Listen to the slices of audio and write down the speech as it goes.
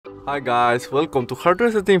Hi guys, welcome to Hard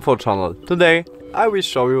Reset Info channel. Today I will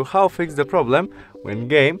show you how to fix the problem when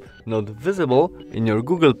game not visible in your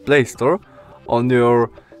Google Play Store on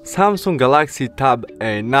your Samsung Galaxy Tab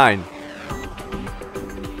A9.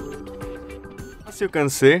 As you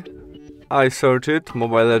can see, I searched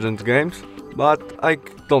Mobile Legends games, but I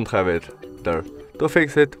don't have it there. To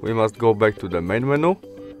fix it, we must go back to the main menu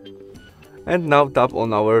and now tap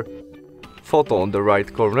on our photo on the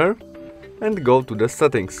right corner and go to the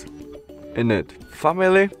settings. In it,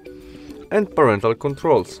 family and parental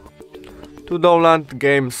controls. To download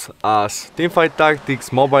games as Teamfight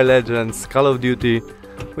Tactics, Mobile Legends, Call of Duty,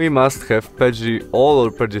 we must have PG all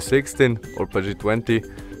or PG 16 or PG 20,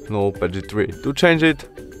 no PG 3. To change it,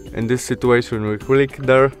 in this situation we click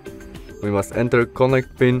there, we must enter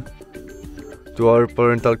connect pin to our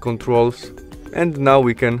parental controls, and now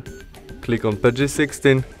we can click on PG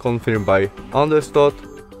 16, confirm by understood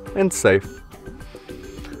and save.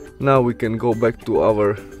 Now we can go back to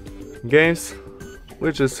our games,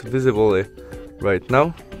 which is visible right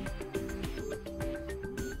now,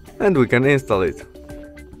 and we can install it.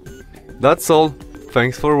 That's all.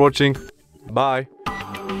 Thanks for watching. Bye.